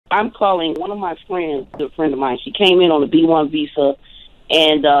I'm calling one of my friends, a good friend of mine. She came in on a B-1 visa,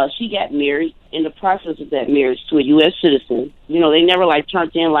 and she got married in the process of that marriage to a U.S. citizen. You know, they never, like,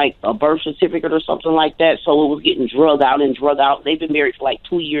 turned in, like, a birth certificate or something like that, so it was getting drug out and drug out. They've been married for, like,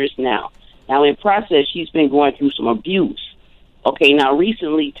 2 years now. Now, in process, she's been going through some abuse. Okay, now,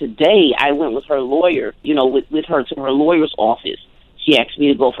 recently, today, I went with her lawyer, you know, with her to her lawyer's office. She asked me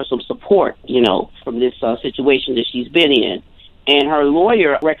to go for some support, you know, from this situation that she's been in. And her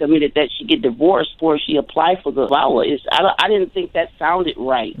lawyer recommended that she get divorced before she applied for the VAWA. I didn't think that sounded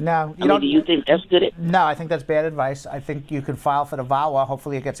right. No, do you think that's good? No, I think that's bad advice. I think you can file for the VAWA.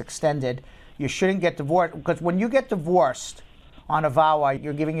 Hopefully it gets extended. You shouldn't get divorced, because when you get divorced on a VAWA,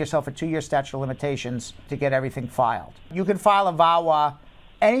 you're giving yourself a 2-year statute of limitations to get everything filed. You can file a VAWA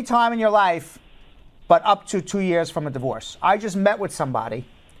any time in your life, but up to 2 years from a divorce. I just met with somebody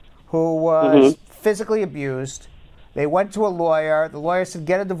who was physically abused. They went to a lawyer. The lawyer said,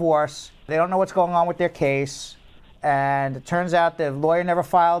 get a divorce. They don't know what's going on with their case. And it turns out the lawyer never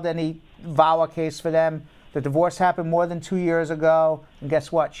filed any VAWA case for them. The divorce happened more than 2 years ago. And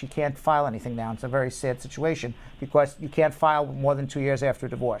guess what? She can't file anything now. It's a very sad situation because you can't file more than 2 years after a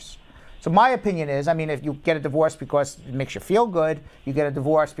divorce. So my opinion is, I mean, if you get a divorce because it makes you feel good, you get a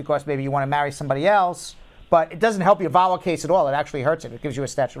divorce because maybe you want to marry somebody else, but it doesn't help your VAWA case at all. It actually hurts it. It gives you a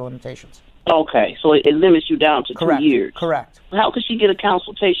statute of limitations. Okay, so it limits you down to 2 years. Correct. How could she get a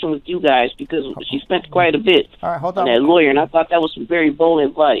consultation with you guys? Because she spent quite a bit on that lawyer, and I thought that was some very bold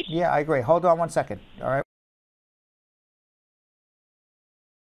advice. Yeah, I agree. Hold on 1 second. All right.